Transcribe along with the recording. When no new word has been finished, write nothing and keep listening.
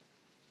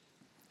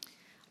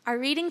Our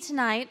reading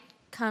tonight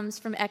comes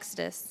from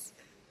Exodus,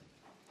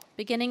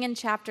 beginning in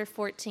chapter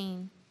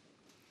 14,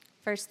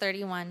 verse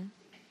 31.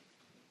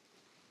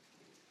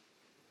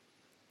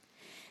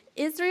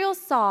 Israel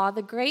saw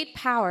the great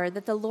power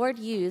that the Lord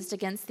used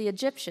against the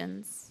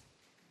Egyptians.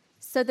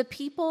 So the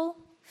people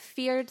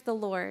feared the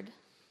Lord,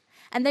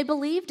 and they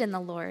believed in the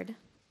Lord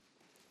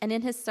and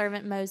in his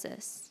servant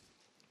Moses.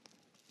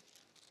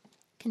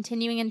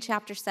 Continuing in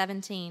chapter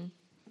 17.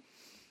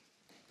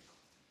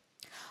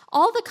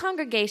 All the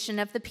congregation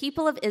of the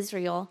people of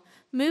Israel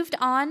moved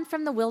on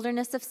from the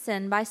wilderness of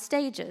Sin by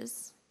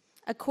stages,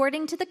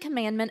 according to the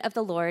commandment of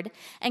the Lord,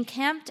 and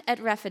camped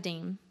at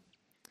Rephidim.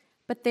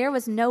 But there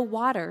was no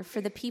water for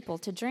the people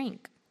to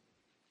drink.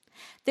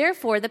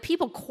 Therefore, the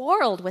people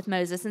quarreled with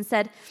Moses and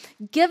said,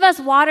 "Give us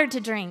water to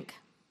drink."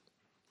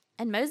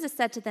 And Moses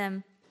said to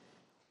them,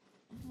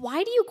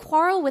 "Why do you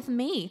quarrel with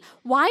me?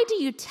 Why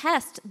do you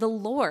test the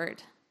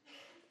Lord?"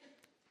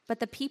 But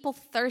the people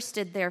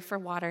thirsted there for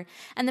water,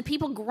 and the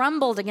people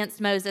grumbled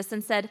against Moses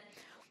and said,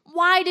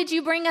 "Why did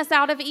you bring us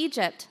out of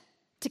Egypt?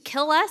 To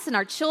kill us and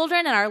our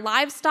children and our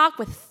livestock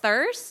with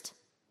thirst?"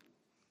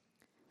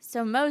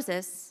 So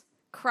Moses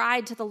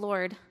cried to the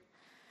Lord,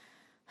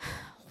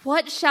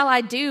 "What shall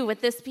I do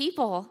with this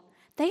people?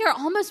 They are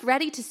almost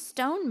ready to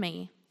stone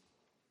me."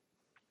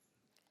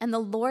 And the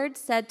Lord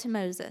said to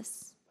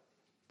Moses,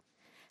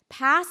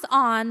 "Pass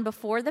on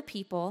before the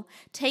people,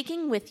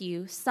 taking with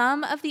you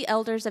some of the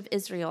elders of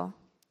Israel,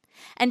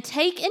 and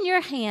take in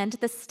your hand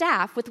the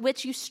staff with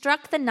which you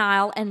struck the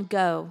Nile, and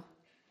go.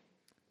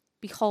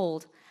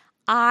 Behold,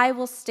 I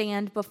will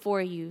stand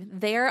before you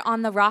there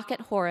on the rock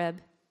at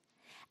Horeb,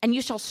 and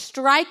you shall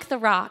strike the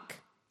rock,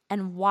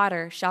 and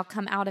water shall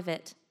come out of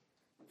it,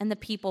 and the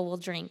people will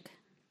drink."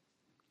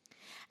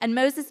 And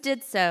Moses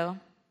did so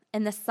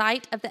in the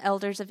sight of the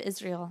elders of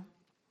Israel.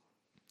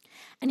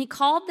 And he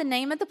called the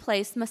name of the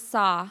place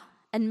Massah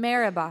and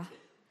Meribah,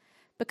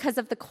 because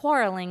of the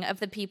quarreling of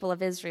the people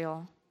of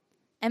Israel,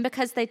 and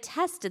because they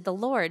tested the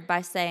Lord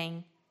by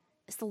saying,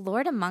 "Is the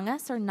Lord among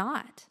us or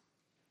not?"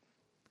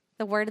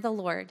 The word of the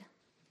Lord.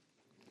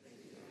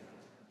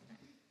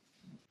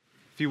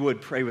 If you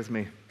would, pray with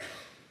me.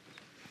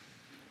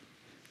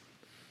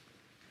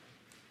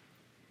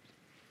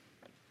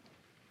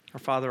 Our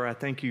Father, I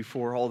thank you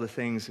for all the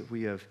things that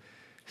we have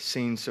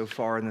seen so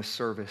far in this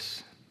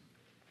service.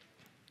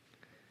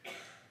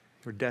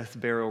 Your death,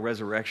 burial,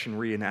 resurrection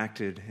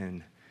reenacted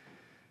in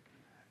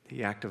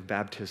the act of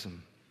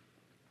baptism.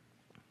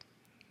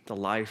 The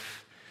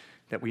life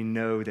that we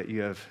know that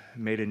you have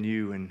made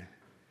anew in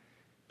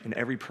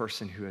every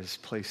person who has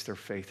placed their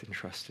faith and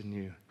trust in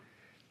you.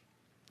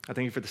 I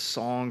thank you for the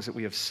songs that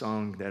we have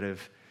sung that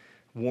have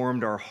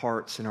warmed our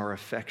hearts and our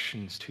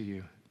affections to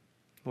you.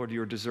 Lord,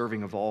 you are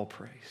deserving of all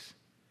praise.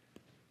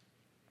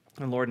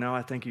 And Lord, now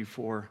I thank you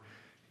for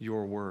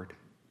your word.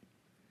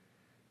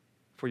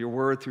 For your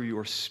word through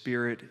your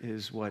Spirit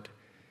is what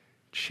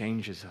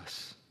changes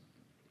us.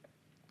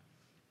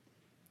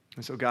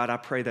 And so, God, I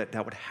pray that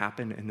that would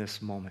happen in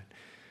this moment,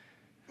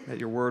 that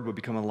your word would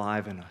become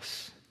alive in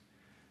us,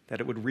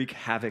 that it would wreak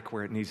havoc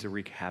where it needs to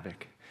wreak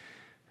havoc,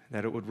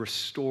 that it would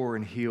restore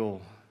and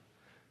heal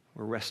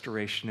where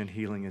restoration and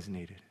healing is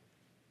needed.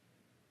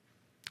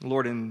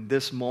 Lord, in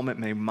this moment,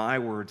 may my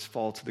words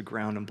fall to the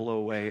ground and blow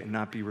away and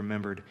not be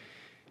remembered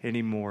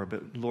anymore.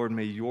 But Lord,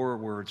 may your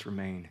words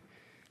remain,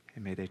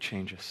 and may they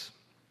change us.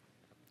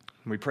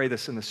 And we pray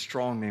this in the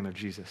strong name of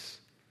Jesus.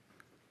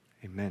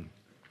 Amen.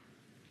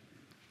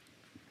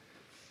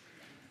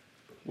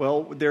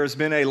 Well, there's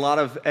been a lot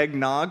of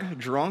eggnog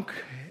drunk,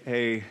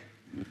 a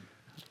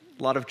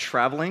lot of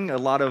traveling, a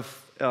lot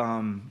of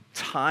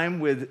time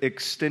with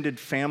extended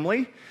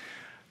family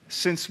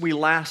since we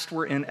last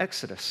were in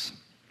Exodus.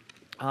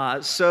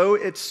 So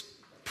it's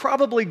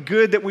probably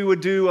good that we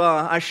would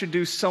I should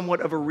do somewhat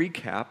of a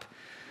recap.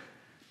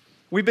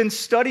 We've been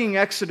studying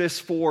Exodus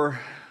for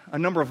a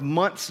number of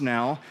months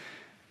now.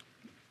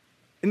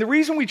 And the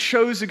reason we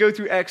chose to go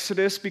through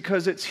Exodus,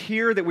 because it's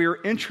here that we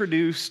are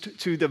introduced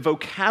to the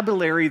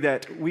vocabulary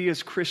that we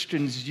as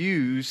Christians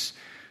use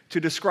to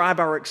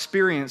describe our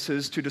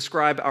experiences, to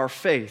describe our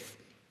faith.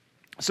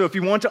 So if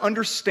you want to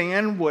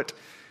understand what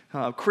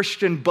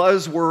Christian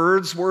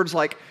buzzwords, words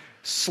like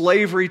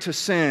slavery to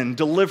sin,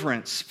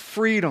 deliverance,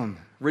 freedom,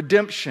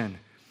 redemption,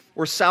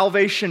 or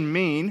salvation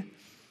mean,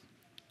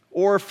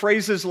 or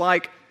phrases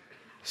like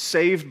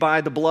saved by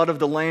the blood of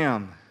the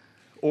Lamb,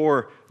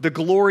 or the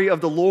glory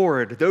of the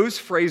Lord, those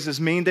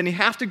phrases mean, then you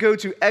have to go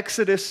to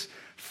Exodus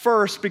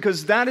first,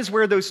 because that is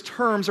where those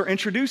terms are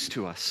introduced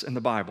to us in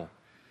the Bible.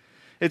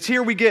 It's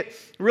here we get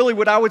really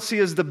what I would see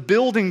as the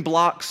building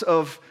blocks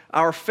of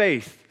our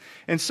faith.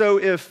 And so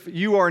if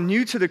you are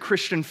new to the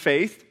Christian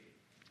faith,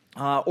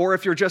 or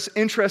if you're just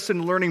interested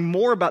in learning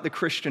more about the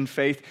Christian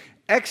faith,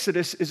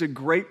 Exodus is a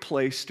great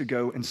place to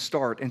go and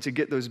start and to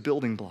get those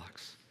building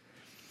blocks.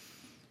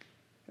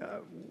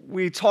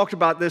 We talked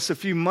about this a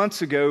few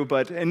months ago,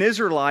 but an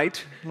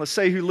Israelite, let's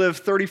say who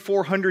lived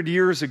 3,400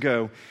 years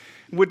ago,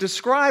 would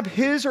describe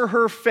his or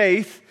her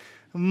faith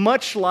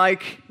much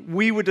like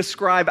we would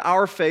describe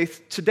our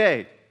faith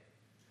today.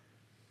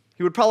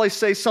 He would probably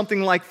say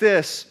something like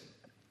this: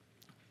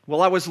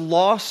 well, I was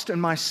lost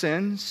in my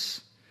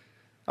sins.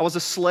 I was a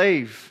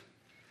slave,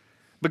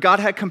 but God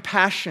had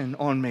compassion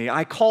on me.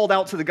 I called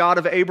out to the God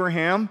of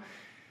Abraham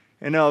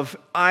and of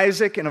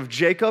Isaac and of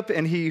Jacob,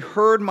 and he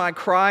heard my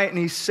cry and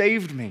he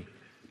saved me.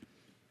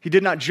 He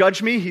did not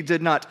judge me. He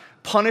did not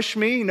punish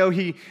me. No,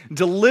 he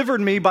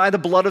delivered me by the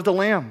blood of the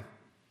Lamb.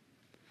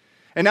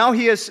 And now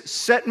he has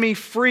set me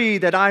free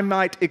that I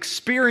might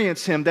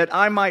experience him, that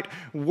I might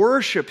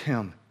worship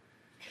him.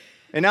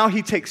 And now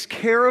he takes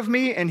care of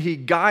me and he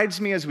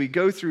guides me as we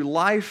go through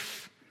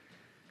life.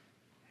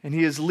 And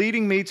he is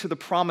leading me to the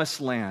promised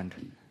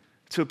land,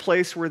 to a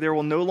place where there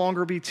will no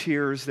longer be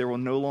tears, there will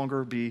no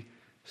longer be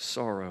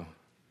sorrow.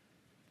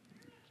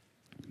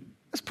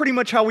 That's pretty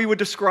much how we would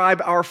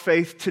describe our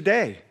faith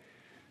today.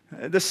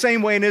 The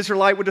same way an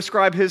Israelite would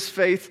describe his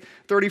faith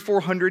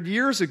 3,400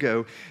 years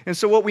ago. And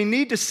so what we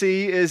need to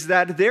see is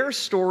that their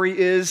story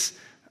is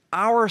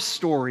our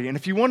story. And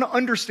if you want to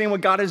understand what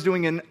God is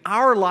doing in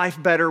our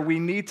life better, we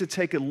need to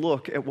take a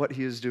look at what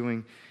he is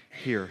doing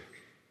here.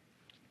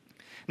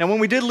 Now, when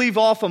we did leave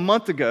off a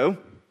month ago,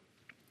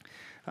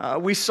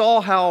 we saw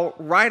how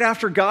right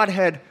after God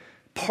had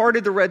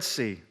parted the Red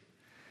Sea,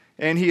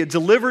 and he had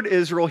delivered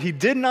Israel, he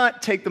did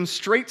not take them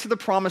straight to the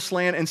promised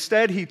land.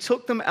 Instead, he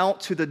took them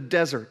out to the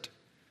desert.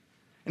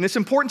 And it's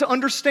important to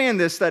understand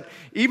this, that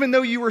even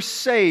though you were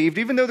saved,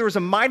 even though there was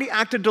a mighty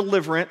act of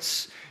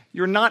deliverance,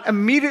 you're not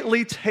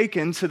immediately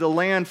taken to the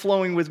land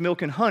flowing with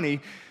milk and honey,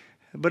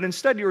 but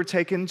instead you were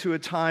taken to a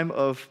time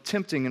of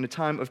tempting and a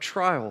time of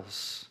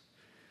trials.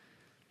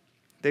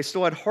 They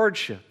still had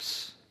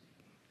hardships.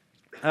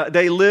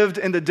 They lived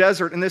in the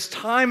desert, and this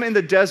time in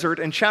the desert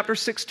in chapter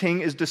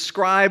 16 is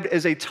described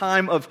as a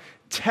time of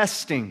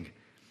testing.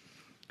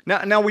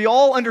 Now we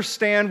all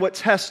understand what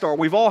tests are.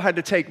 We've all had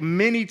to take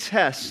many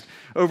tests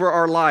over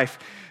our life.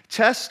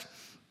 Tests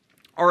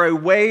are a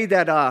way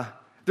that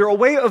they're a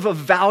way of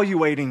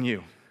evaluating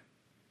you.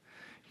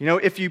 You know,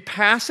 if you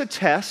pass a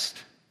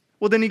test,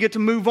 well, then you get to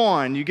move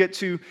on. You get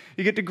to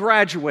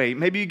graduate.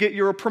 Maybe you get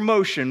your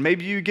promotion.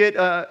 Maybe you get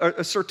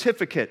a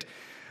certificate.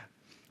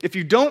 If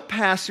you don't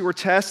pass your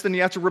test, then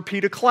you have to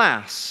repeat a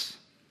class.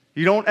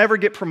 You don't ever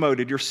get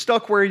promoted. You're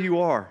stuck where you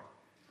are.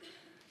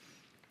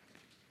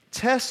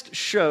 Tests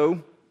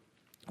show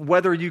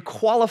whether you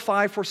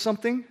qualify for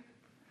something,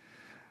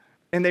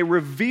 and they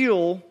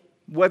reveal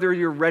whether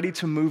you're ready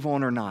to move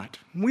on or not.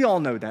 We all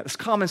know that. It's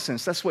common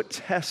sense. That's what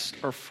tests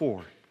are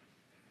for.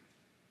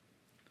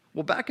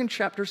 Well, back in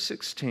chapter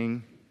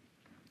 16,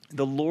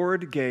 the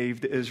Lord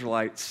gave the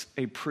Israelites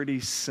a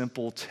pretty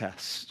simple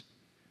test.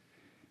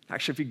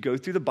 Actually, if you go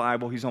through the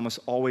Bible, he's almost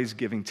always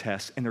giving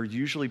tests, and they're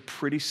usually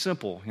pretty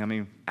simple. I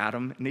mean,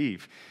 Adam and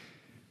Eve,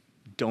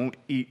 don't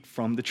eat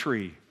from the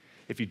tree.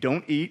 If you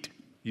don't eat,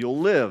 you'll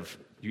live.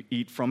 You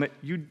eat from it,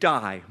 you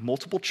die.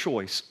 Multiple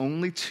choice,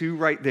 only two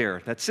right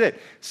there. That's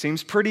it.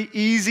 Seems pretty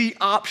easy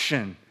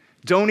option.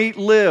 Don't eat,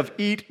 live.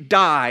 Eat,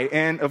 die.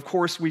 And of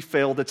course, we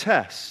fail the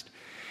test.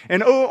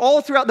 And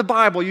all throughout the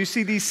Bible, you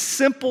see these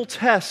simple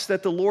tests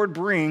that the Lord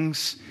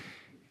brings,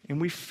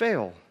 and we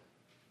fail.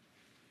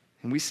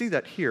 And we see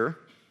that here.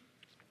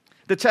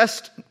 The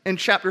test in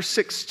chapter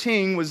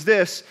 16 was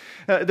this.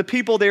 The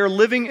people, they are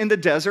living in the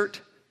desert,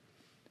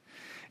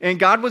 and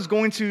God was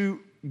going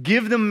to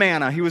give them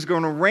manna. He was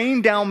going to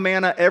rain down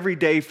manna every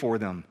day for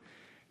them.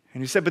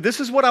 And he said, but this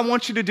is what I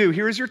want you to do.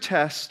 Here's your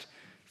test.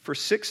 For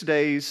 6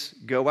 days,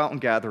 go out and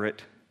gather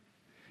it.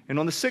 And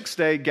on the 6th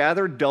day,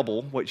 gather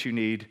double what you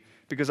need,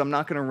 because I'm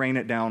not going to rain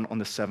it down on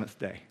the 7th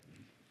day.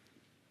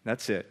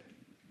 That's it.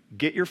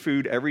 Get your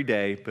food every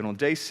day, but on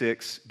day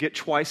 6, get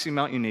twice the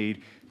amount you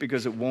need,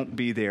 because it won't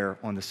be there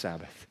on the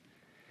Sabbath.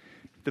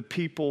 The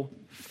people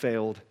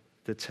failed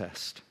the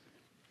test.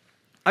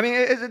 I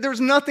mean,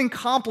 there's nothing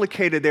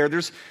complicated there.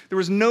 There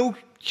was no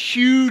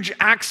huge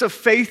acts of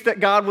faith that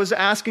God was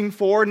asking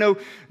for, no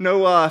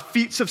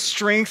feats of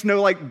strength,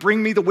 no like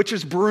bring me the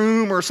witch's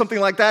broom or something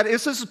like that.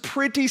 It's just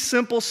pretty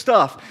simple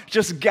stuff.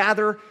 Just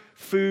gather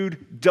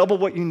food, double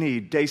what you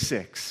need, day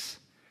 6.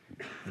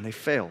 And they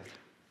failed.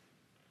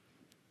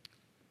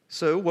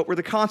 So what were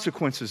the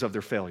consequences of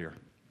their failure?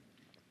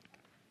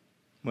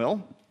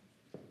 Well,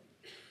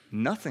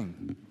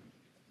 nothing.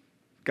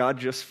 God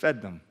just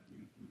fed them.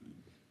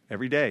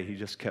 Every day, he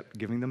just kept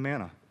giving them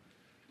manna.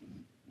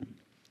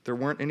 There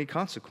weren't any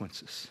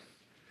consequences.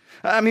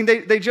 I mean,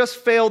 they just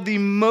failed the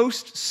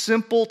most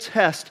simple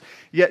test,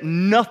 yet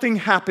nothing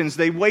happens.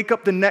 They wake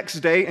up the next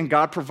day, and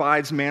God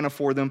provides manna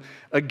for them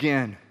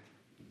again.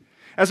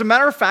 As a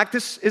matter of fact,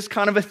 this is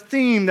kind of a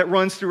theme that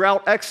runs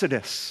throughout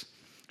Exodus.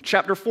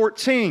 Chapter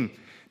 14,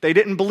 they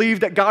didn't believe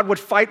that God would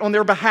fight on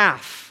their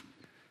behalf.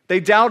 They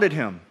doubted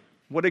him.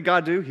 What did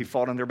God do? He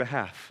fought on their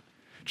behalf.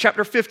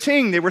 Chapter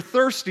 15, they were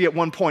thirsty at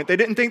one point. They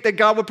didn't think that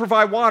God would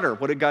provide water.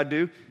 What did God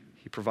do?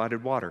 He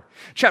provided water.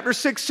 Chapter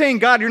 16,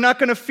 God, you're not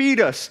going to feed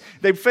us.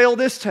 They failed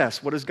this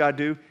test. What does God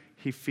do?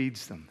 He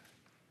feeds them.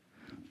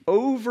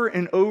 Over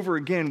and over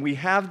again, we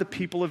have the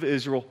people of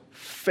Israel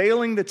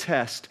failing the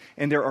test,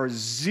 and there are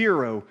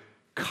 0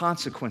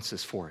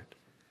 consequences for it.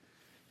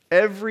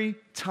 every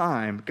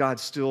time God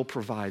still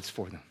provides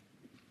for them.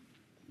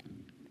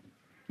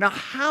 Now,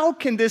 how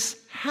can this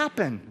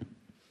happen?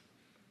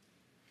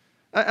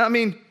 I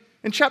mean,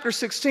 in chapter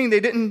 16, they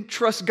didn't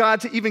trust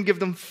God to even give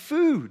them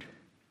food.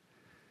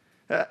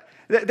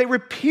 They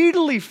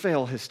repeatedly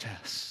fail his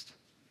test,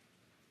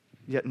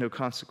 yet no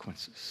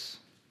consequences.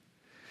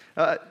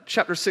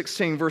 Chapter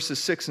 16, verses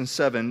 6 and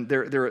 7,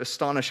 they're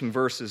astonishing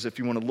verses if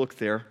you want to look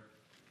there.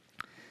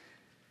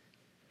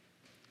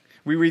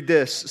 We read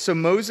this: So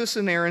Moses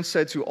and Aaron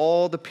said to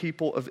all the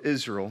people of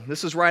Israel,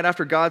 this is right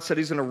after God said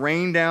he's going to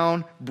rain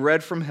down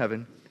bread from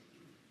heaven.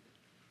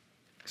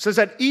 It says,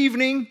 at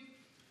evening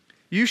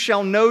you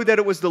shall know that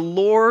it was the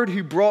Lord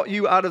who brought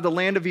you out of the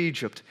land of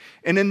Egypt.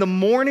 And in the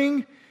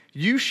morning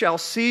you shall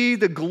see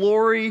the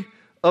glory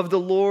of the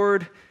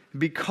Lord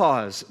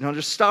because. Now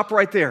just stop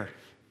right there.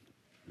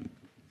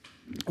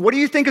 What do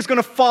you think is going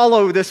to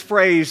follow this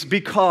phrase,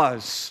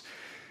 because?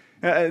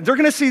 They're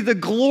going to see the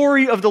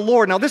glory of the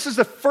Lord. Now, this is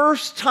the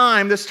first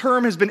time this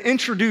term has been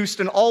introduced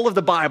in all of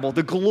the Bible,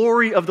 the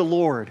glory of the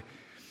Lord.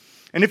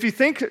 And if you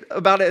think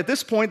about it at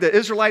this point, the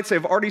Israelites, they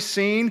have already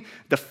seen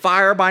the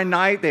fire by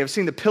night. They have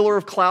seen the pillar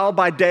of cloud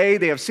by day.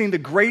 They have seen the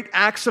great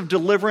acts of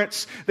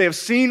deliverance. They have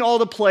seen all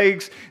the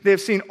plagues. They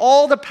have seen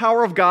all the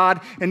power of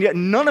God, and yet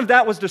none of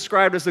that was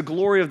described as the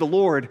glory of the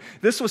Lord.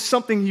 This was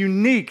something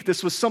unique.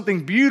 This was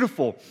something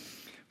beautiful.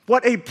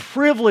 What a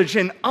privilege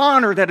and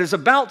honor that is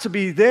about to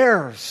be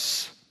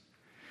theirs.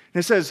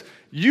 And it says,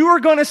 you are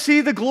going to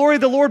see the glory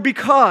of the Lord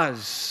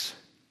because.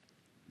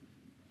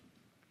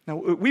 Now,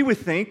 we would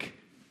think,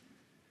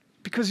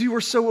 because you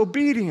were so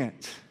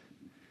obedient,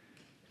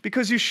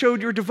 because you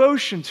showed your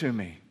devotion to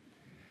me,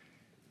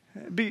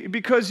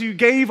 because you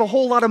gave a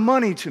whole lot of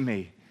money to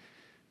me,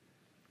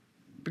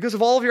 because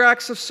of all of your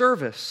acts of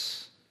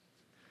service.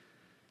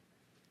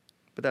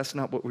 But that's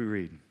not what we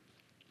read.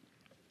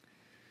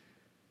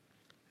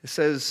 It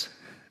says,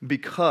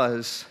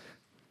 because,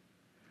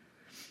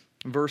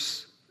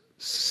 verse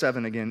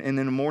 7 again, and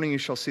in the morning you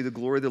shall see the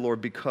glory of the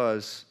Lord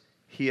because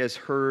he has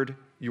heard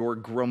your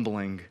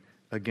grumbling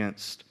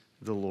against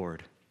the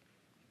Lord.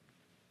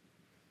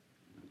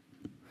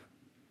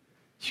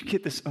 You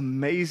get this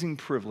amazing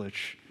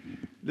privilege,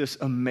 this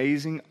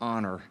amazing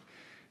honor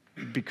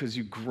because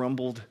you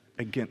grumbled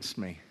against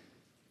me.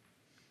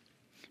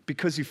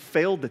 Because you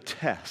failed the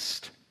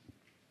test.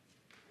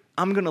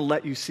 I'm going to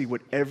let you see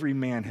what every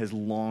man has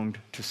longed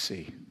to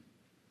see,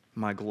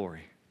 my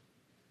glory.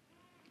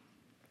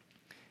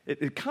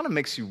 It kind of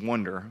makes you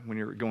wonder when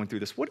you're going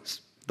through this, what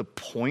is the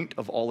point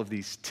of all of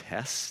these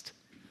tests?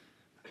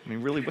 I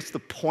mean, really, what's the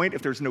point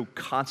if there's no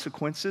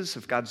consequences,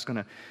 if God's going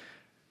to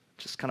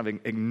just kind of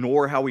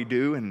ignore how we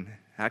do and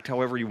act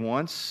however he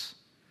wants?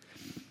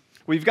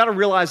 Well, you've got to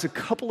realize a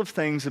couple of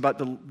things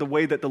about the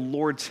way that the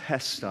Lord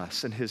tests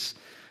us and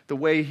the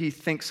way he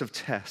thinks of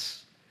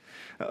tests.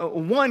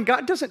 One,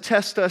 God doesn't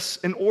test us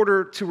in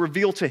order to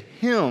reveal to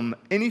him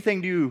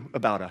anything new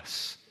about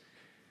us.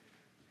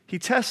 He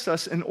tests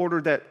us in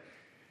order that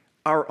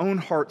our own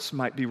hearts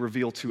might be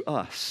revealed to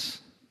us,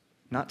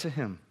 not to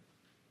him.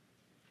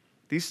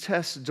 These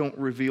tests don't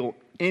reveal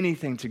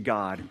anything to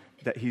God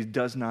that he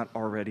does not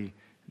already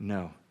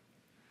know.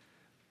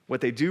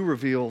 What they do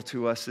reveal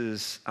to us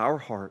is our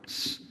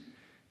hearts,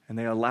 and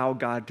they allow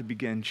God to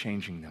begin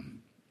changing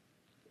them.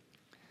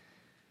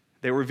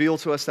 They reveal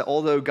to us that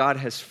although God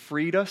has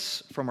freed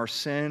us from our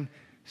sin,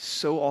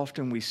 so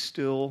often we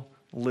still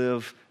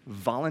live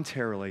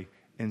voluntarily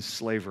in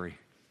slavery.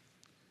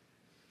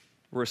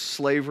 We're a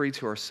slavery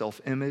to our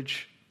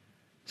self-image,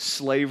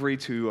 slavery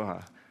to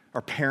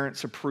our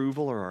parents'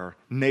 approval or our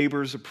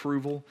neighbors'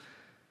 approval,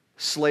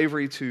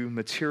 slavery to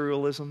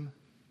materialism,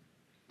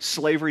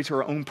 slavery to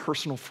our own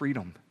personal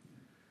freedom.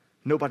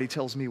 Nobody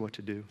tells me what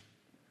to do.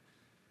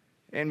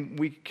 And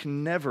we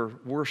can never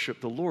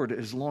worship the Lord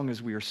as long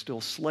as we are still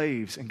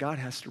slaves, and God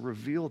has to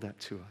reveal that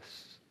to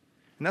us.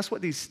 And that's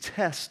what these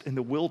tests in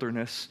the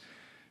wilderness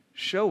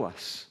show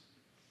us.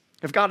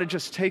 If God had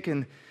just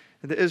taken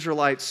the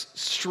Israelites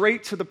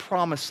straight to the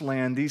promised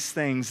land, these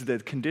things, the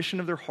condition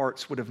of their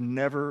hearts would have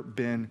never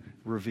been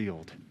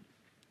revealed.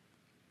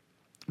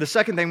 The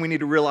second thing we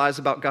need to realize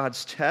about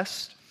God's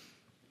test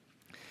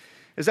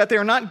is that they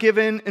are not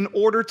given in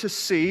order to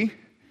see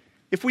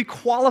if we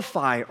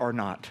qualify or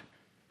not.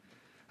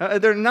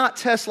 They're not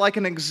tests like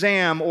an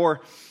exam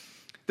or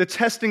the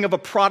testing of a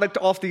product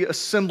off the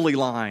assembly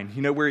line,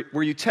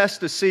 where you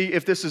test to see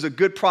if this is a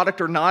good product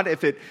or not,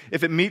 if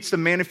it meets the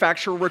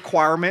manufacturer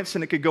requirements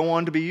and it could go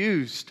on to be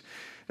used.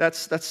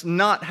 That's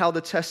not how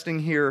the testing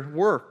here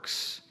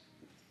works.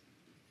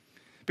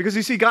 Because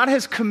you see, God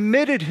has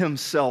committed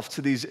himself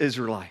to these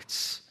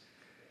Israelites.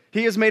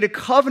 He has made a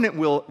covenant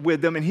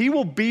with them, and he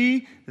will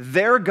be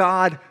their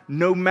God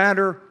no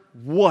matter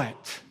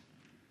what.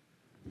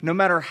 No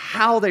matter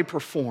how they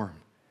perform,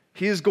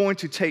 he is going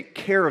to take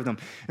care of them.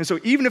 And so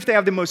even if they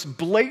have the most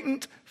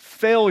blatant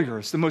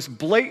failures, the most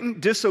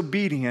blatant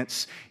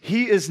disobedience,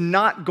 he is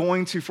not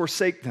going to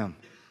forsake them.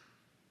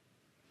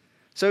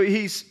 So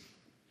he's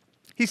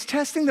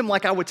testing them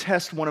like I would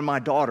test one of my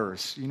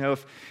daughters.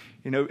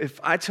 If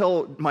I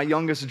tell my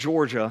youngest,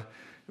 Georgia,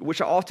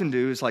 which I often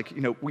do, is like,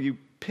 will you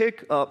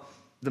pick up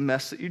the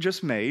mess that you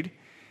just made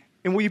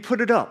and will you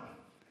put it up?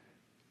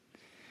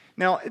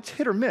 Now, it's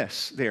hit or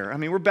miss there. I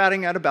mean, we're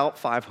batting at about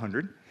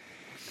 500.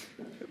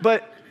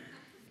 But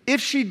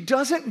if she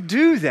doesn't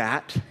do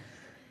that,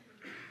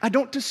 I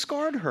don't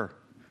discard her.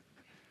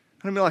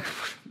 And I'll be like,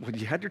 well,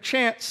 you had your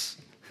chance.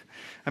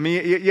 I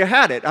mean, you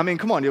had it. I mean,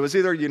 come on. It was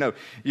either,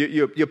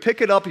 you pick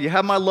it up, you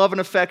have my love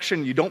and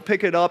affection, you don't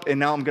pick it up, and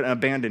now I'm going to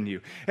abandon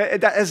you.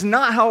 That is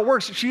not how it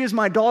works. She is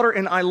my daughter,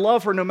 and I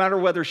love her no matter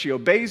whether she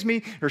obeys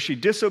me or she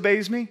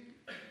disobeys me.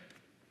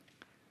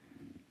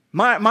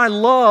 My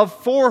love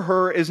for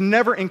her is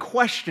never in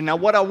question. Now,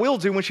 what I will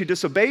do when she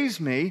disobeys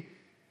me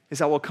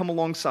is I will come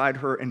alongside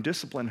her and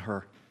discipline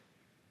her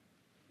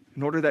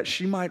in order that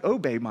she might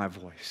obey my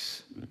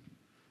voice.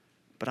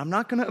 But I'm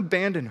not going to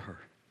abandon her.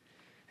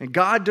 And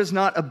God does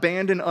not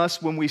abandon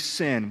us when we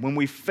sin, when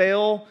we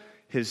fail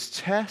His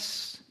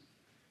test,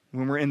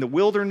 when we're in the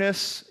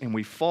wilderness and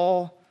we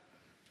fall.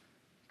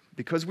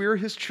 Because we are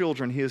His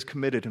children, He has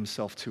committed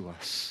Himself to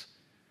us.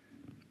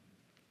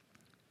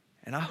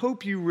 And I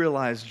hope you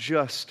realize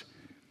just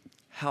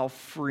how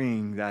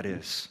freeing that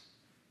is.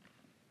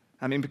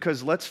 I mean,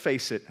 because let's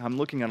face it, I'm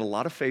looking at a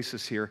lot of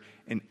faces here,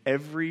 and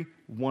every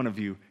one of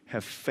you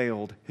have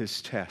failed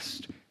His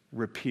test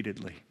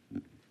repeatedly.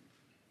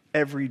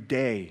 Every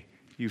day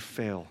you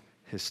fail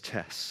His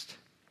test.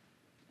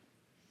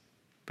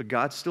 But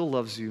God still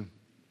loves you,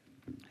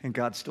 and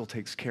God still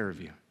takes care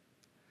of you.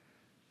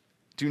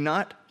 Do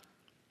not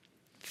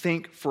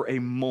think for a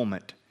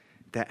moment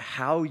that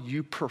how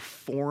you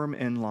perform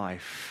in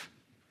life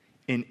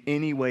in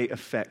any way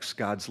affects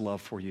God's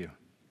love for you.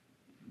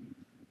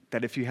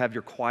 That if you have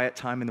your quiet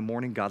time in the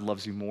morning, God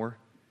loves you more.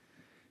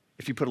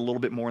 If you put a little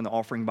bit more in the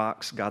offering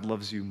box, God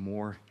loves you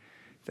more.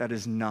 That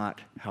is not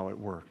how it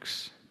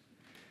works.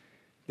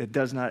 That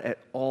does not at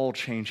all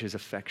change His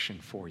affection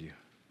for you.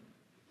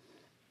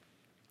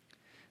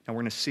 Now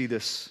we're going to see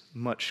this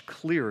much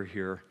clearer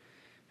here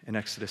in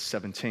Exodus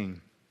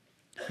 17.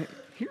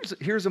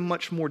 Here's a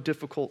much more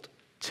difficult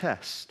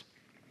test.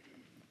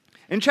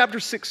 In chapter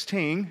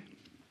 17,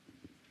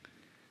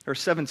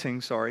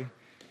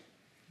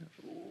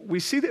 we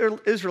see the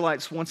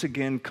Israelites once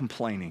again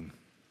complaining.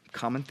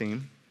 Common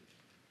theme.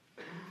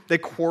 They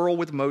quarrel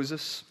with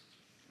Moses.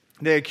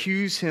 They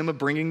accuse him of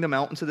bringing them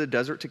out into the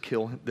desert to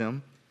kill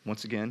them.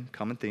 Once again,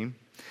 common theme.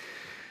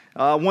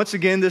 Once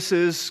again, this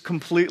is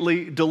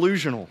completely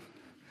delusional.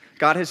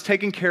 God has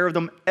taken care of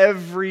them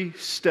every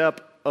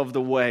step of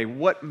the way.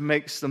 What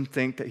makes them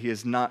think that He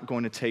is not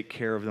going to take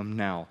care of them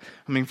now?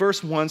 I mean,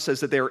 verse 1 says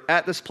that they are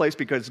at this place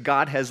because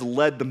God has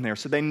led them there.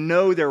 So they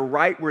know they're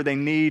right where they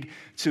need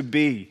to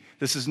be.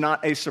 This is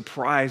not a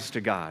surprise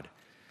to God.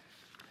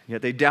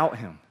 Yet they doubt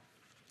Him.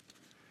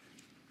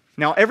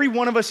 Now, every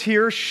one of us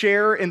here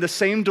share in the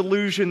same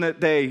delusion that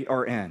they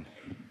are in.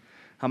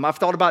 I've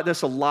thought about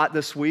this a lot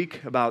this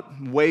week,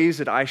 about ways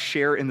that I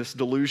share in this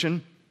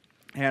delusion.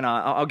 And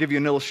I'll give you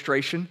an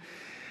illustration.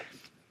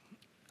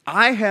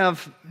 I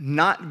have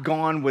not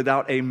gone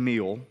without a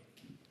meal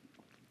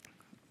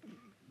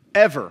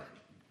ever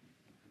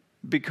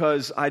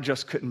because I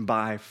just couldn't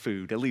buy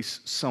food, at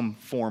least some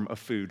form of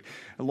food.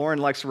 Lauren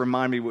likes to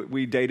remind me,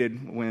 we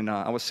dated when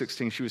I was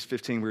 16, she was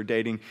 15, we were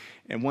dating,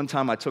 and one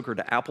time I took her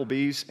to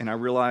Applebee's, and I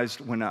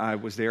realized when I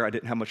was there I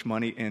didn't have much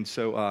money, and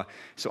so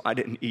I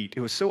didn't eat. It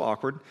was so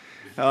awkward.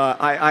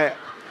 I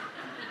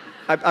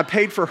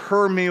paid for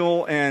her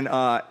meal, and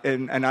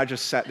I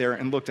just sat there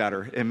and looked at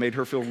her and made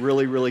her feel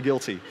really, really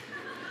guilty.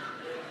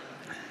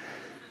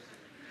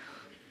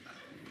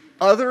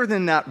 Other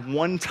than that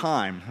one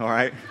time, all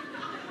right?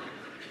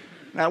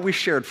 Now, we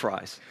shared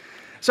fries.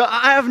 So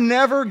I have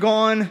never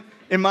gone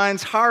in my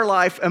entire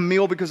life a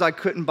meal because I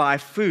couldn't buy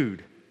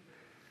food.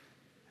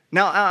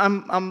 Now,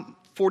 I'm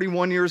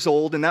 41 years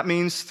old, and that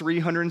means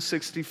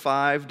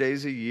 365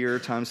 days a year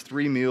times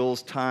 3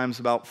 meals times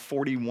about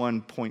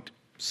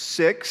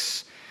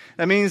 41.6.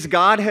 That means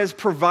God has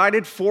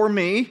provided for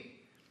me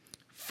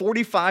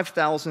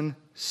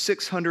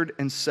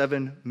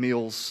 45,607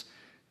 meals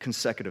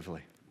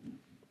consecutively.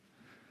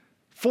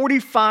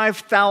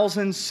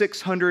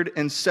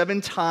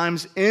 45,607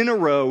 times in a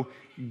row,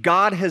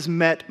 God has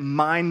met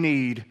my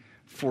need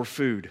for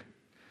food.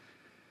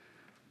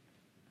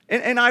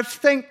 And I've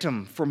thanked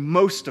Him for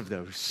most of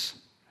those.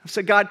 I've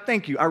said, God,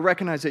 thank you. I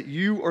recognize that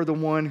you are the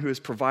one who has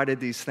provided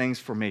these things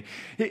for me.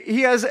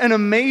 He has an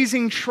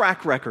amazing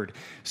track record.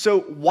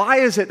 So why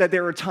is it that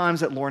there are times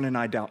that Lauren and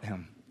I doubt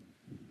Him?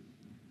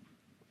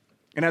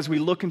 And as we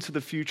look into the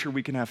future,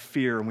 we can have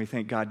fear and we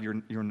think, God,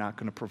 you're not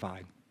going to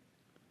provide.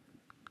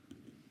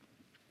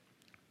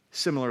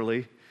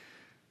 Similarly,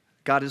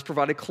 God has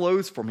provided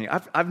clothes for me.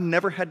 I've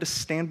never had to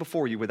stand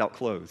before you without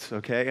clothes,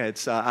 okay?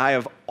 I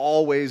have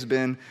always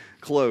been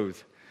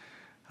clothed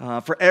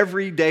for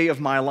every day of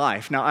my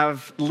life. Now,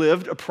 I've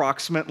lived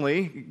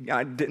approximately,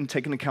 I didn't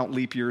take into account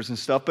leap years and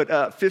stuff,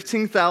 but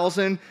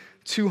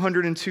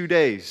 15,202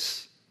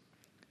 days.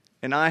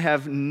 And I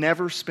have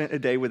never spent a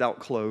day without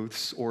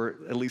clothes or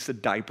at least a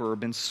diaper or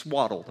been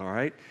swaddled, all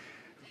right?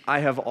 I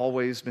have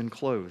always been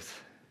clothed.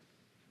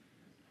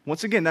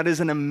 Once again, that is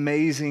an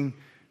amazing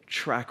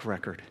track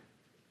record.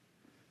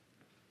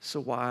 So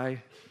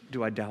why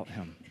do I doubt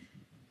him?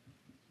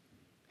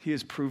 He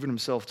has proven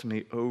himself to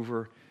me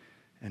over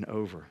and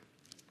over.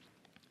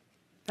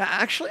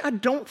 Actually, I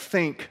don't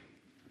think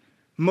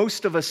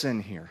most of us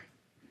in here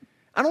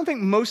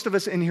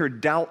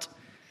doubt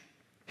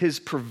his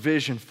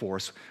provision for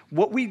us.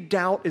 What we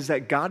doubt is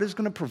that God is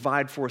going to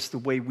provide for us the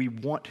way we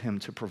want him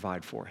to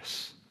provide for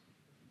us.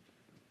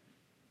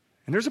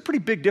 And there's a pretty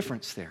big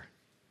difference there.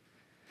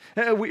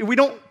 We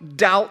don't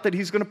doubt that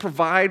he's going to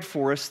provide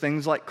for us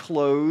things like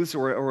clothes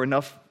or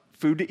enough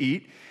food to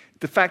eat.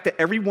 The fact that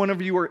every one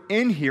of you are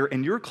in here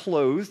and you're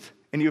clothed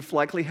and you've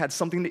likely had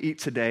something to eat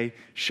today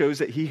shows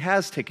that he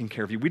has taken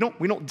care of you. We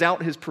don't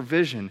doubt his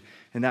provision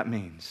in that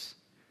means.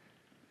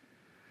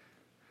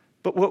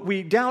 But what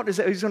we doubt is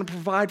that he's going to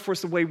provide for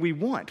us the way we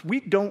want.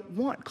 We don't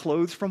want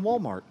clothes from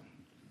Walmart.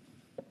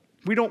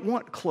 We don't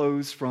want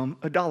clothes from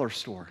a dollar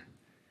store.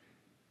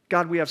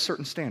 God, we have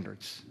certain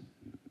standards.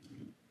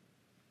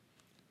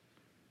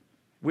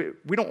 We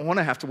don't want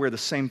to have to wear the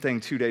same thing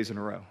 2 days in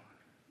a row.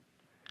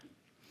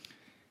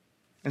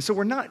 And so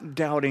we're not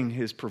doubting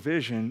his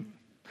provision,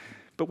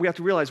 but we have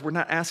to realize we're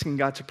not asking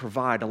God to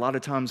provide. A lot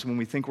of times when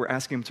we think we're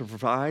asking him to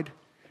provide,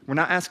 we're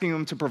not asking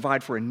him to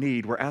provide for a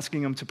need. We're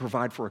asking him to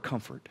provide for a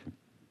comfort,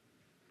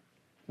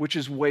 which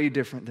is way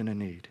different than a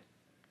need.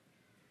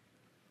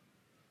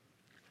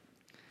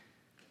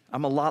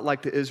 I'm a lot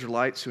like the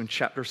Israelites who in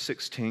chapter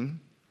 16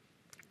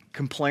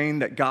 complain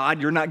that,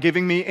 God, you're not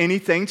giving me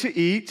anything to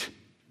eat.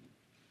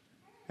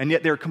 And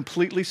yet they're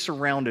completely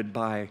surrounded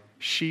by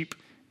sheep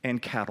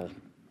and cattle.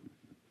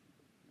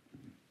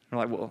 They're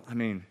like, well, I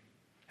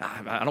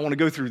don't want to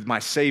go through my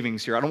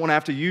savings here. I don't want to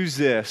have to use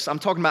this. I'm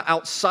talking about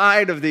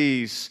outside of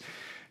these.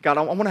 God,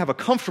 I want to have a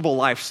comfortable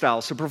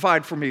lifestyle, so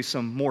provide for me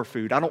some more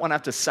food. I don't want to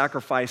have to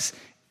sacrifice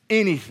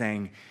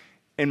anything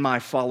in my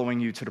following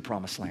you to the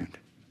promised land.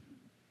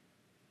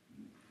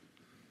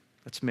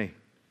 That's me.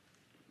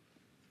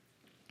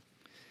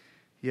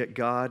 Yet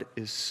God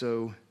is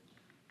so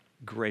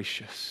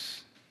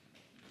gracious.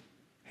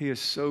 He is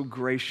so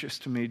gracious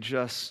to me,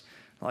 just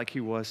like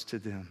he was to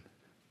them.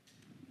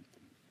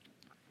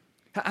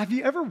 Have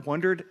you ever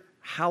wondered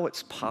how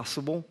it's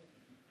possible?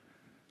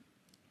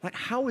 Like,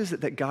 how is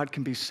it that God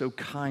can be so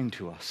kind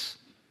to us?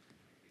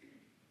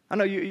 I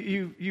know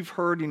you've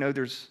heard,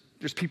 there's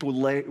people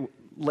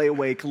lay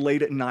awake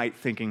late at night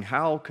thinking,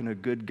 how can a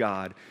good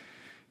God,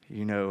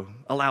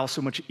 allow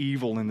so much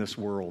evil in this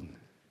world?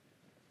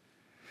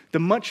 The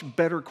much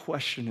better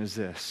question is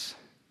this: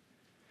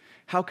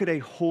 how could a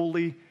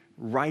holy,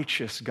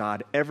 righteous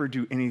God ever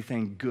do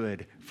anything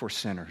good for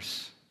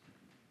sinners?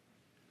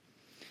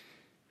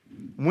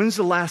 When's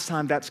the last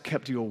time that's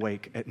kept you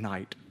awake at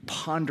night,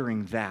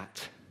 pondering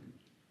that?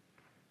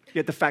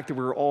 Yet the fact that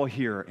we're all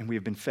here and we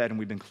have been fed and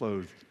we've been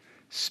clothed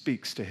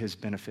speaks to his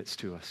benefits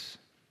to us.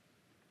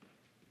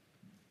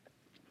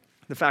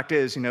 The fact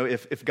is,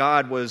 if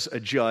God was a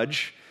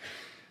judge,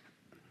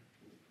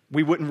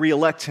 we wouldn't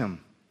reelect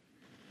him.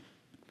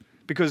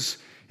 Because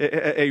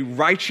a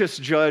righteous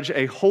judge,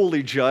 a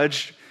holy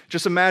judge,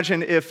 just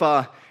imagine if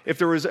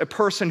there was a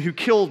person who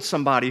killed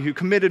somebody, who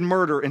committed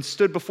murder and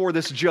stood before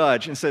this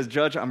judge and says,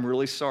 Judge, I'm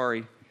really sorry.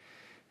 And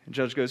the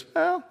judge goes,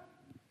 well,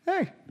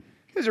 hey,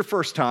 this is your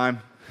first time.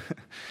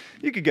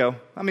 You could go.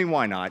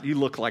 Why not? You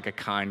look like a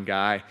kind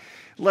guy.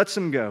 Lets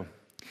him go.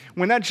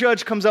 When that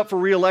judge comes up for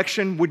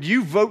re-election, would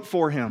you vote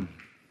for him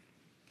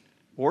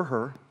or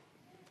her?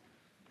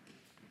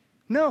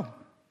 No.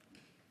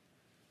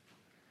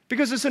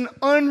 Because it's an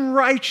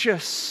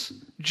unrighteous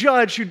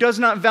judge who does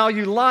not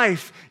value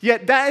life.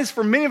 Yet that is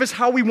for many of us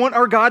how we want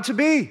our God to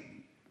be.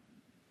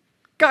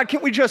 God,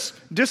 can't we just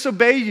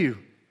disobey you?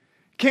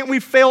 Can't we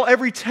fail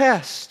every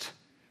test?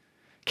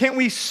 Can't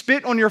we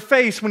spit on your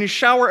face when you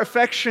shower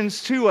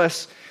affections to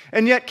us?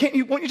 And yet,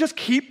 won't you just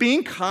keep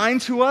being kind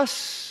to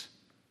us?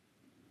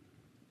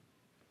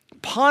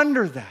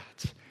 Ponder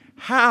that.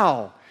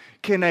 How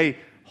can a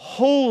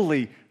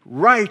holy,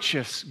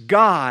 righteous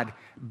God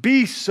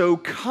be so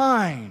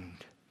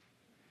kind?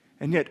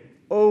 And yet,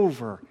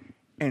 over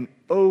and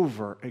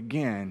over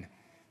again,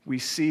 we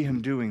see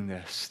him doing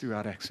this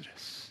throughout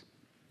Exodus.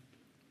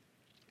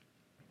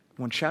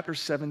 When chapter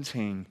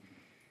 17,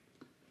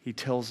 he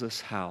tells us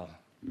how.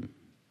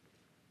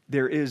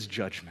 There is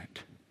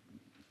judgment.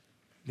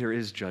 There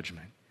is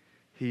judgment.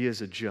 He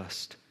is a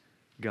just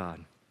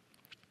God.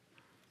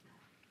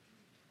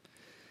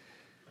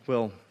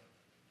 Well,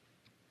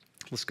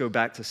 let's go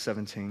back to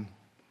 17.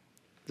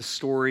 The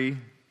story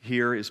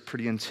here is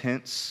pretty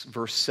intense.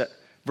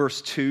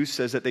 Verse 2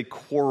 says that they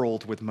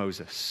quarreled with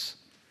Moses.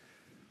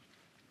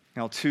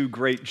 Now, two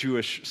great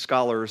Jewish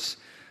scholars,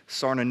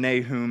 Sarna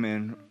Nahum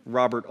and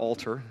Robert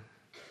Alter,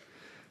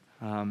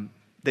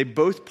 they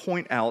both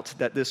point out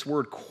that this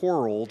word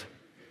quarreled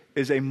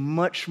is a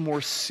much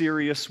more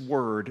serious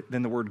word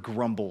than the word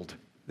grumbled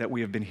that we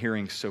have been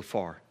hearing so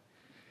far.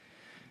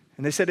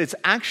 And they said it's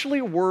actually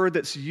a word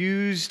that's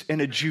used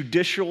in a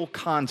judicial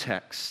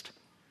context.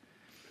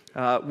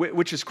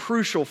 which is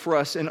crucial for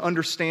us in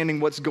understanding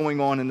what's going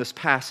on in this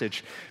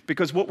passage.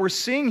 Because what we're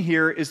seeing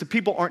here is the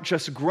people aren't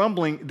just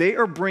grumbling, they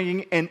are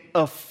bringing an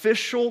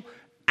official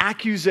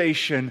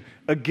accusation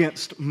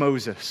against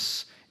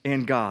Moses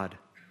and God.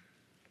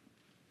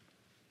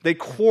 They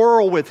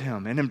quarrel with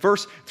him. And in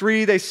verse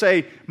 3, they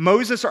say,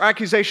 Moses, our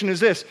accusation is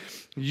this: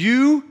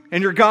 you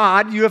and your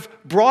God, you have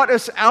brought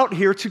us out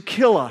here to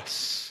kill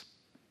us.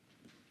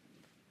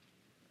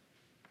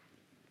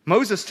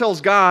 Moses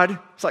tells God,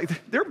 it's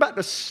like, they're about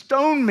to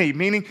stone me,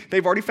 meaning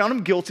they've already found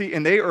him guilty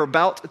and they are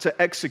about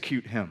to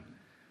execute him.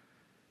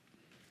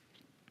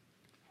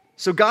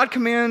 So God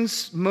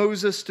commands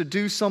Moses to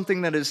do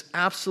something that is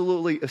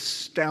absolutely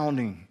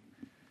astounding.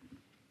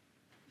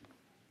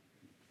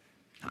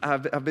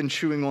 I've been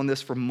chewing on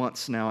this for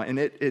months now, and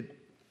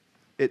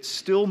it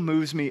still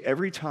moves me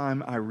every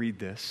time I read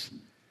this.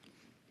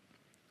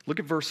 Look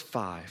at verse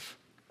 5.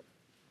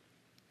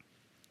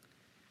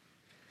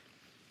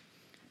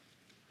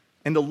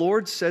 And the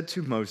Lord said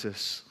to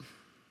Moses,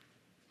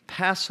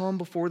 pass on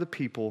before the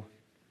people,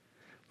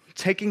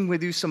 taking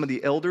with you some of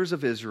the elders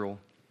of Israel,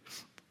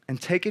 and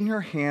take in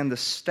your hand the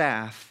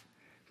staff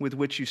with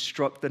which you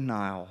struck the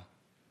Nile,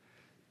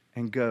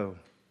 and go.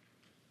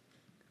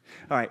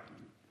 All right.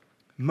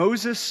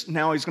 Moses,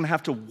 now he's going to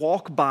have to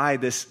walk by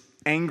this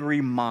angry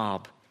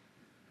mob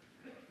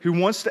who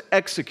wants to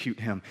execute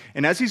him.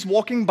 And as he's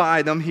walking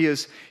by them, he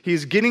is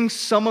getting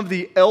some of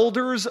the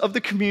elders of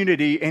the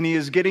community, and he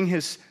is getting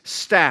his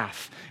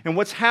staff. And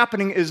what's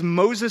happening is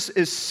Moses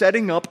is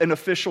setting up an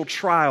official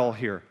trial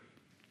here.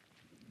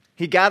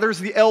 He gathers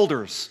the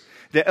elders.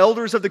 The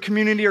elders of the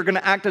community are going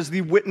to act as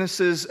the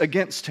witnesses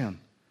against him.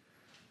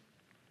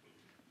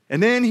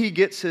 And then he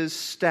gets his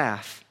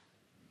staff.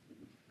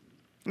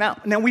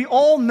 Now we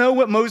all know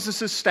what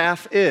Moses'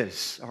 staff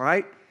is, all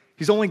right?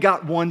 He's only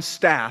got one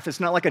staff. It's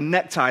not like a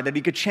necktie that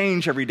he could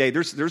change every day.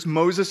 There's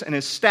Moses and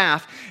his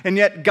staff, and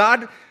yet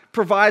God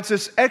provides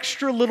this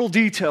extra little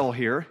detail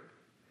here.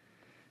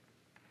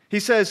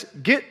 He says,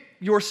 get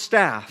your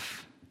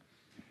staff.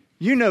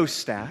 You know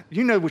staff.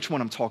 You know which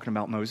one I'm talking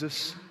about,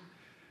 Moses.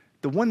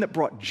 The one that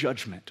brought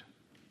judgment.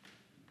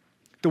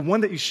 The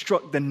one that you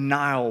struck the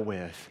Nile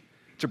with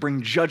to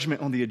bring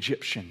judgment on the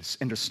Egyptians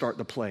and to start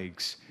the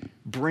plagues.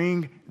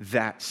 Bring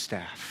that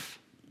staff.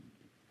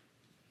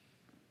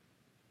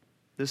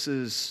 This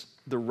is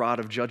the rod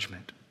of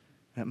judgment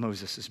that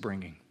Moses is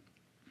bringing.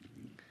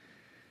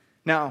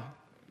 Now,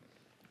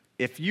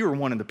 if you're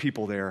one of the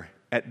people there,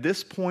 at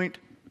this point,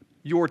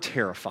 you're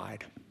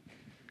terrified.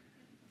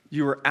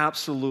 You are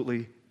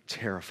absolutely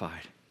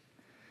terrified.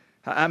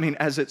 I mean,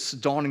 as it's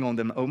dawning on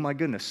them, oh my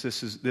goodness,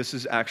 this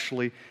is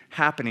actually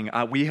happening.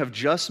 We have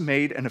just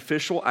made an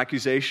official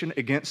accusation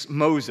against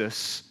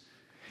Moses,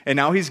 and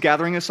now he's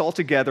gathering us all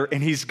together,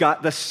 and he's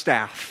got the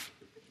staff,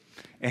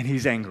 and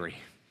he's angry.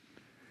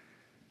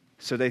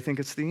 So they think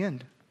it's the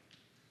end.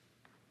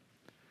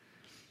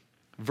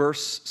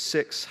 Verse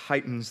 6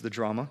 heightens the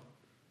drama.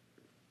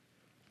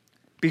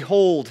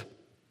 Behold,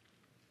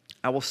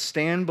 I will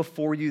stand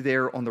before you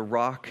there on the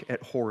rock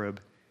at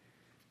Horeb,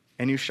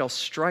 and you shall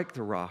strike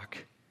the rock,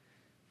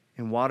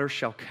 and water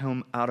shall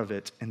come out of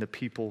it, and the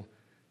people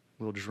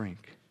will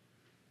drink.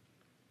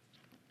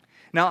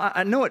 Now,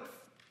 I know at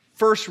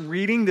first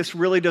reading, this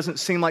really doesn't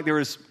seem like there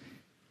is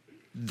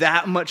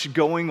that much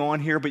going on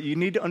here, but you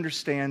need to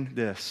understand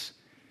this.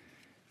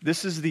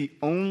 This is the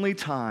only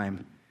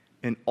time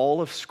in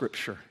all of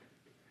Scripture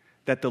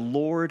that the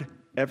Lord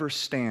ever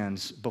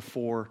stands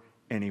before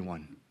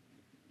anyone.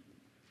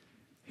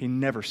 He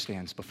never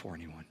stands before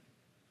anyone.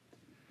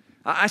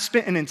 I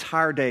spent an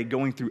entire day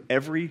going through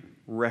every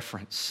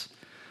reference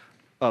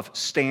of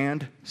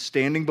stand,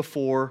 standing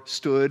before,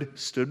 stood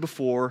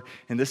before,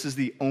 and this is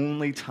the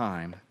only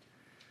time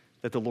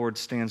that the Lord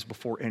stands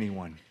before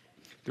anyone.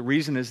 The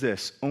reason is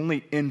this: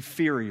 only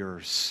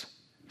inferiors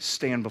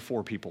stand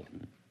before people.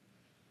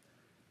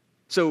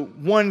 So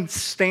one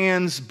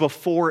stands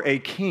before a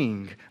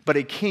king, but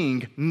a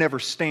king never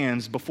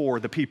stands before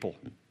the people.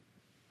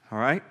 All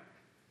right?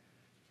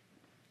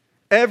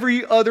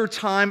 Every other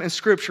time in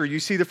Scripture, you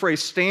see the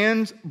phrase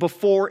stand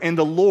before and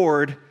the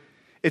Lord.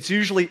 It's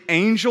usually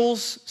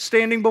angels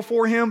standing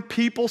before him,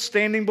 people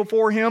standing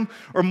before him,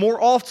 or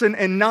more often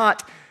and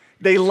not,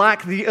 they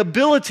lack the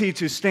ability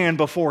to stand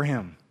before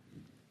him.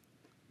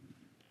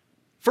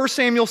 1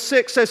 Samuel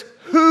 6 says,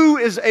 who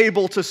is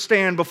able to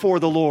stand before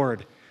the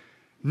Lord?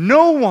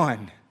 No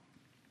one.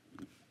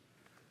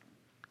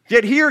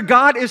 Yet here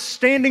God is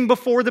standing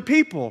before the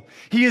people.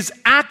 He is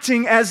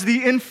acting as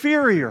the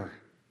inferior.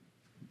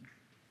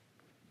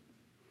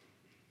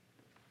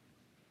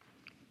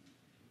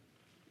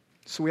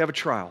 So we have a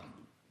trial.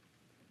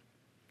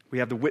 We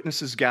have the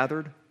witnesses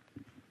gathered.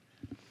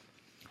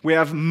 We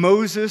have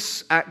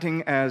Moses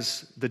acting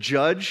as the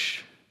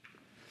judge.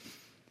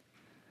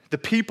 The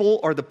people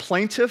are the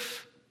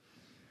plaintiff.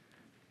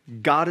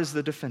 God is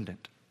the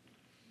defendant.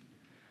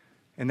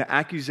 And the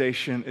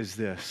accusation is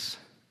this: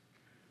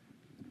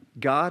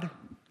 God,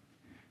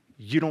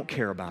 you don't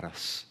care about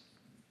us.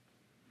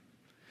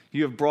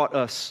 You have brought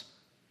us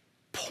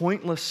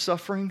pointless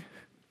suffering.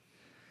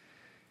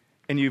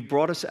 and you've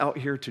brought us out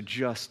here to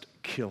just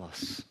kill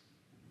us.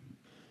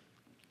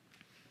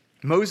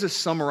 Moses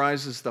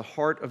summarizes the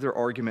heart of their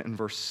argument in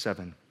verse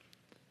 7.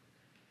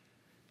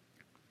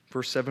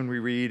 Verse 7 we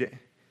read,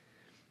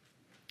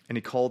 and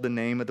he called the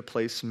name of the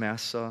place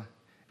Massah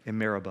and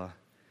Meribah,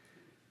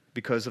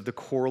 because of the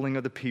quarreling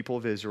of the people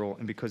of Israel,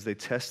 and because they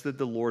tested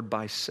the Lord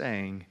by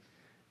saying,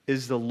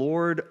 is the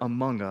Lord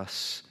among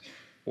us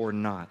or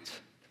not?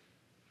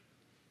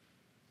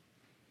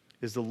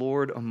 Is the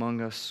Lord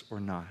among us or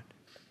not?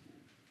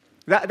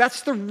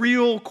 That's the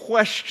real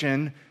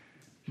question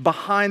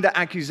behind the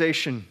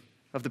accusation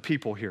of the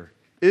people here.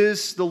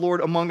 Is the Lord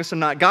among us or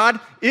not? God,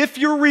 if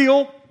you're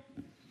real,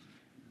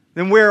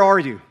 then where are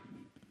you?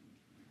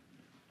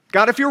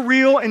 God, if you're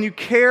real and you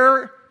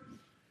care,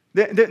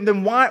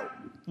 then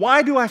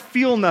why do I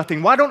feel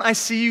nothing? Why don't I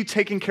see you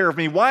taking care of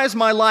me? Why is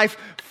my life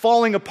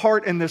falling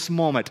apart in this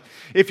moment?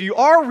 If you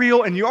are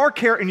real and you are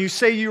care and you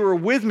say you are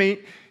with me,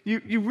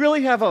 you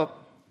really have a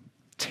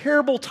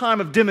terrible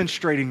time of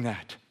demonstrating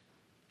that.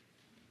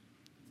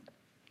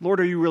 Lord,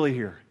 are you really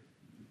here?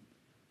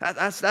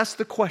 That's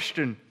the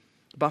question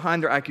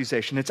behind their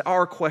accusation. It's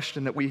our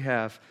question that we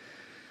have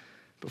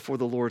before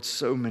the Lord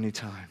so many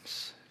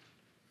times.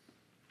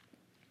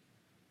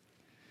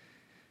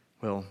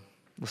 Well,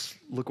 let's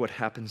look what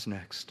happens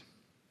next.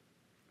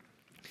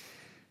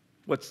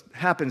 What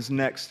happens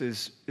next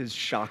is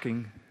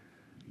shocking.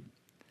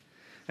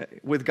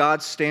 With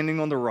God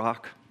standing on the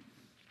rock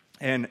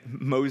and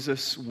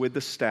Moses with the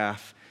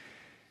staff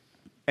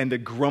and the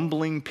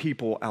grumbling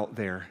people out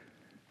there,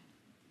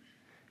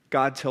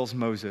 God tells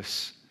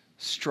Moses,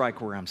 strike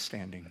where I'm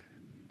standing.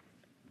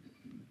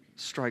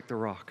 Strike the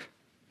rock.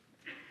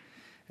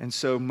 And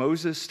so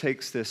Moses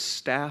takes this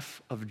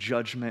staff of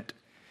judgment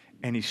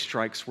and he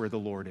strikes where the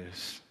Lord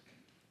is.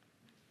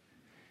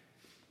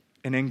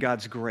 And in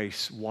God's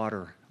grace,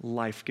 water,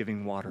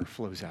 life-giving water,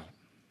 flows out.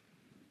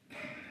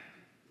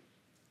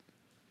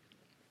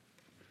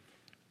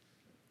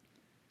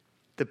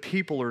 The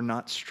people are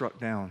not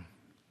struck down.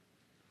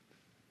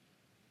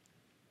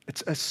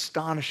 It's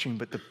astonishing,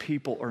 but the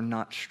people are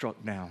not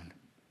struck down.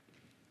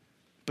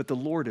 But the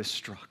Lord is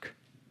struck.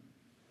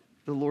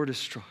 The Lord is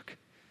struck.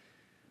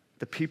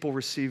 The people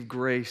receive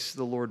grace.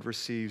 The Lord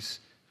receives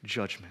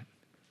judgment.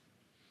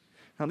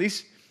 Now,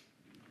 these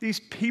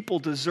people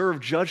deserve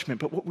judgment,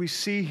 but what we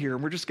see here,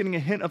 and we're just getting a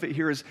hint of it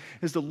here, is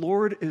the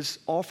Lord is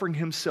offering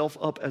himself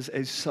up as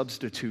a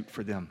substitute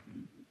for them.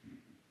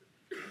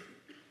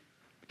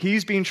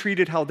 He's being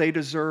treated how they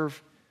deserve,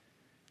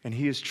 and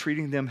he is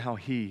treating them how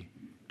he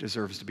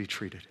deserves to be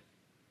treated.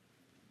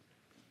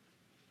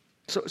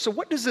 So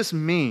what does this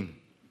mean?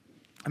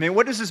 I mean,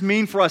 what does this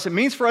mean for us? It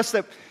means for us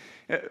that,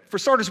 for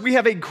starters, we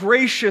have a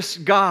gracious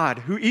God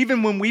who,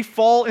 even when we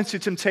fall into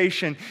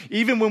temptation,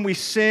 even when we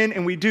sin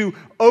and we do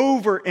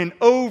over and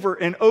over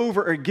and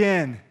over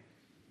again,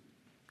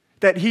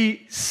 that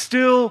he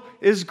still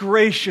is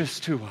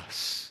gracious to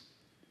us.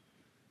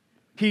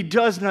 He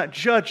does not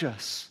judge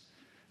us,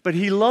 but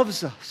he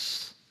loves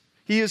us.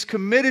 He is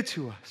committed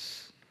to us.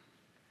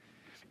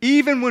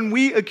 Even when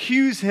we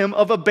accuse him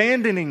of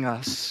abandoning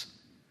us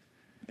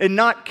and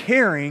not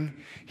caring,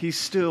 he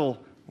still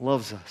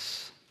loves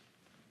us.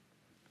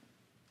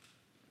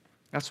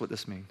 That's what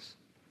this means.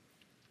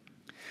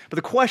 But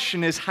the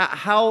question is,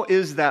 how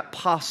is that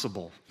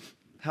possible?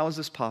 How is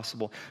this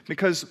possible?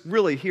 Because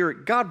really here,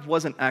 God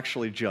wasn't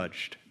actually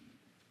judged.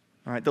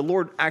 All right, the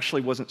Lord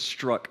actually wasn't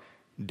struck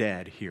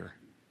dead here.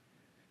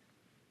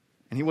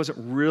 And he wasn't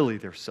really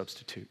their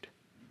substitute.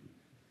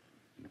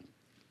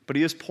 But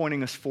he is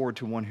pointing us forward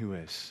to one who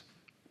is.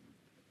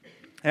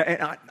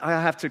 And I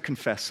have to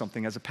confess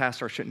something. As a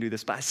pastor, I shouldn't do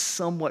this, but I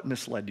somewhat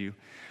misled you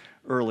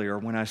earlier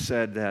when I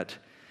said that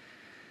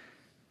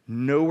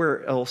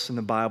nowhere else in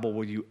the Bible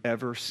will you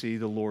ever see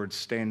the Lord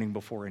standing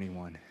before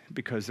anyone,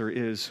 because there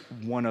is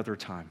one other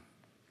time,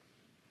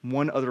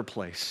 one other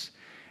place,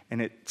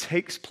 and it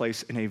takes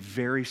place in a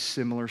very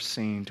similar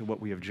scene to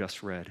what we have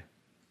just read.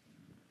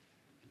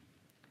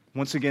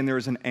 Once again, there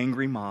is an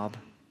angry mob.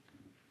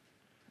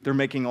 They're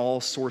making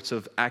all sorts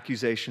of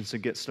accusations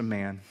against a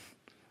man.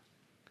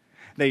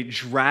 They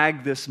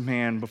drag this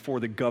man before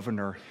the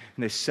governor,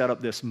 and they set up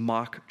this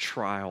mock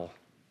trial.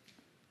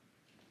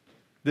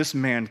 This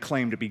man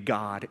claimed to be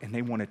God, and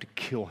they wanted to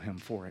kill him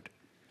for it,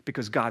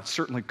 because God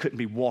certainly couldn't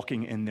be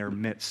walking in their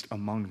midst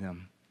among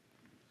them.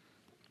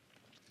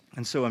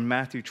 And so in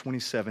Matthew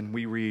 27,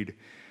 we read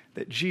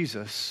that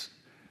Jesus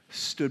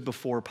stood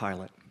before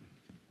Pilate.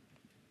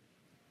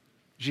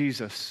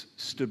 Jesus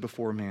stood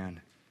before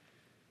man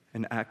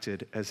and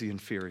acted as the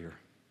inferior.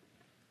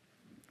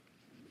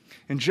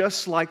 And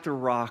just like the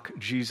rock,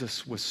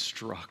 Jesus was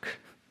struck.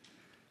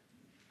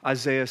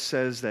 Isaiah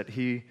says that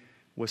he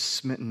was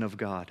smitten of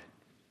God.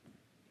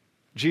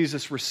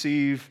 Jesus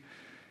received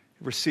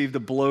the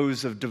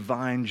blows of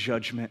divine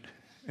judgment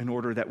in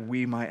order that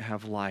we might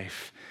have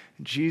life.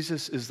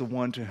 Jesus is the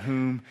one to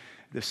whom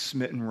the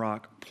smitten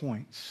rock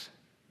points.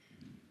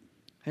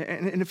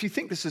 And if you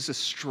think this is a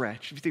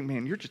stretch, if you think,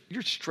 man,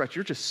 you're stretched,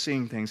 you're just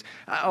seeing things,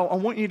 I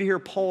want you to hear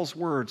Paul's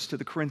words to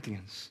the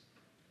Corinthians.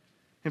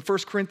 In 1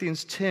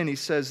 Corinthians 10, he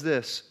says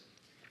this,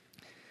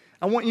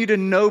 I want you to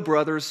know,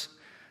 brothers,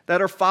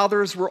 that our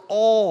fathers were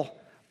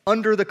all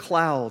under the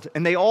cloud,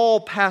 and they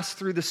all passed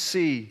through the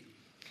sea,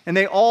 and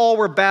they all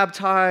were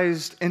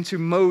baptized into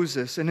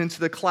Moses and into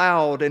the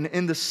cloud and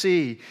in the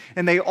sea,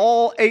 and they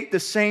all ate the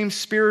same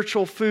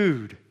spiritual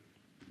food,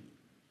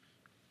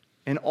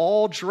 and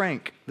all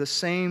drank the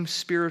same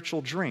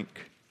spiritual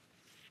drink.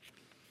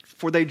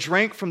 For they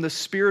drank from the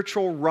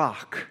spiritual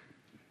rock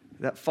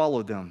that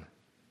followed them,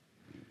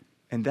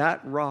 and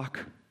that rock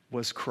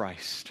was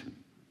Christ.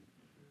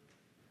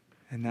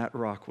 And that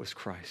rock was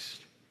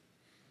Christ.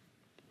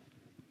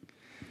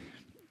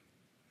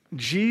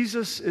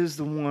 Jesus is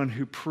the one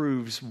who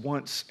proves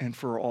once and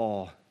for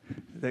all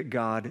that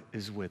God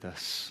is with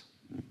us.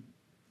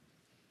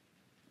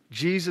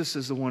 Jesus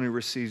is the one who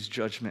receives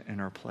judgment in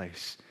our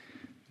place.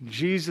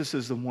 Jesus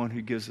is the one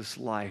who gives us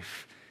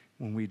life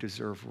when we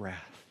deserve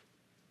wrath.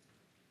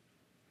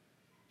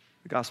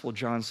 The Gospel of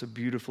John so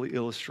beautifully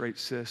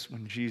illustrates this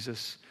when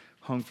Jesus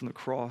hung from the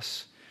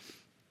cross.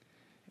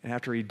 And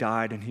after he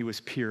died and he was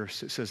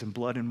pierced, it says, and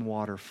blood and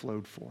water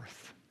flowed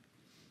forth.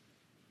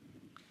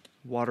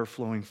 Water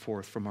flowing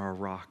forth from our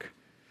rock.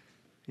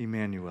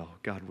 Emmanuel,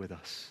 God with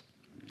us.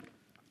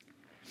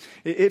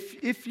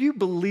 If you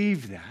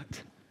believe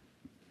that,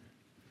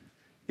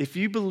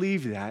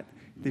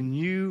 then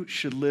you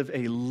should live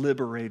a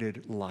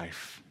liberated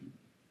life.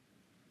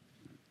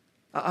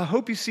 I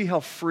hope you see how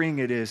freeing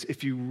it is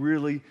if you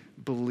really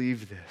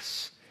believe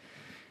this.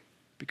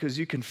 Because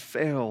you can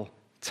fail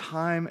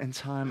time and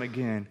time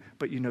again,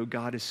 but you know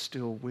God is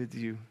still with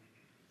you.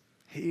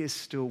 He is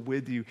still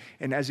with you.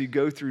 And as you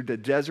go through the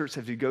deserts,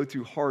 as you go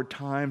through hard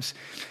times,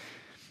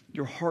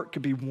 your heart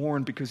can be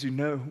warmed because you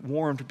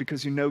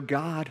know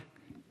God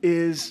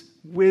is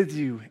with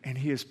you, and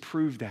He has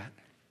proved that.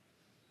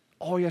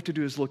 All you have to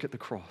do is look at the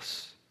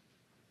cross.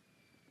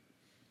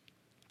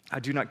 I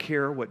do not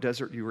care what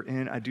desert you are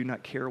in. I do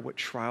not care what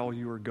trial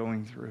you are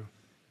going through.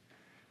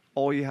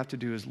 All you have to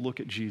do is look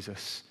at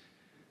Jesus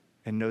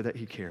and know that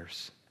He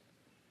cares.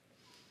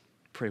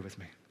 Pray with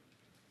me.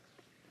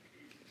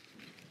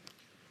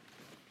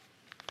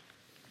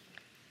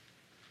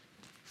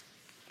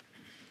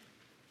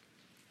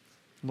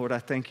 Lord, I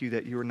thank you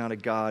that you are not a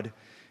God who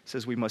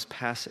says we must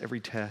pass every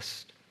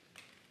test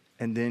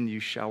and then you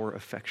shower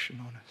affection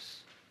on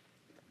us.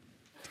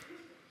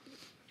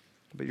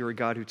 But you're a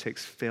God who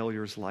takes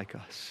failures like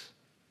us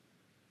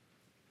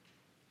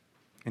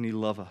and you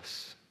love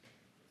us.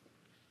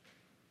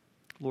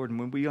 Lord, and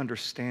when we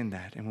understand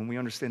that and when we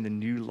understand the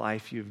new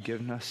life you've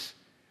given us,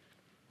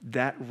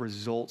 that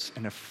results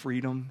in a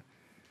freedom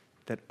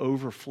that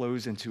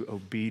overflows into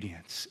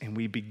obedience, and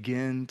we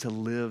begin to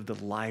live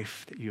the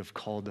life that you have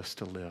called us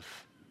to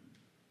live.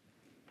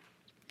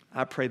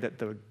 I pray that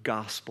the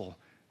gospel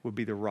would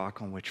be the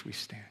rock on which we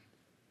stand.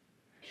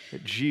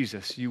 That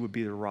Jesus, you would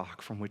be the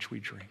rock from which we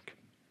drink.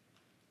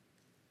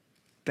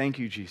 Thank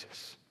you,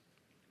 Jesus.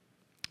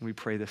 We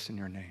pray this in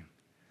your name.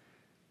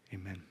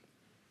 Amen.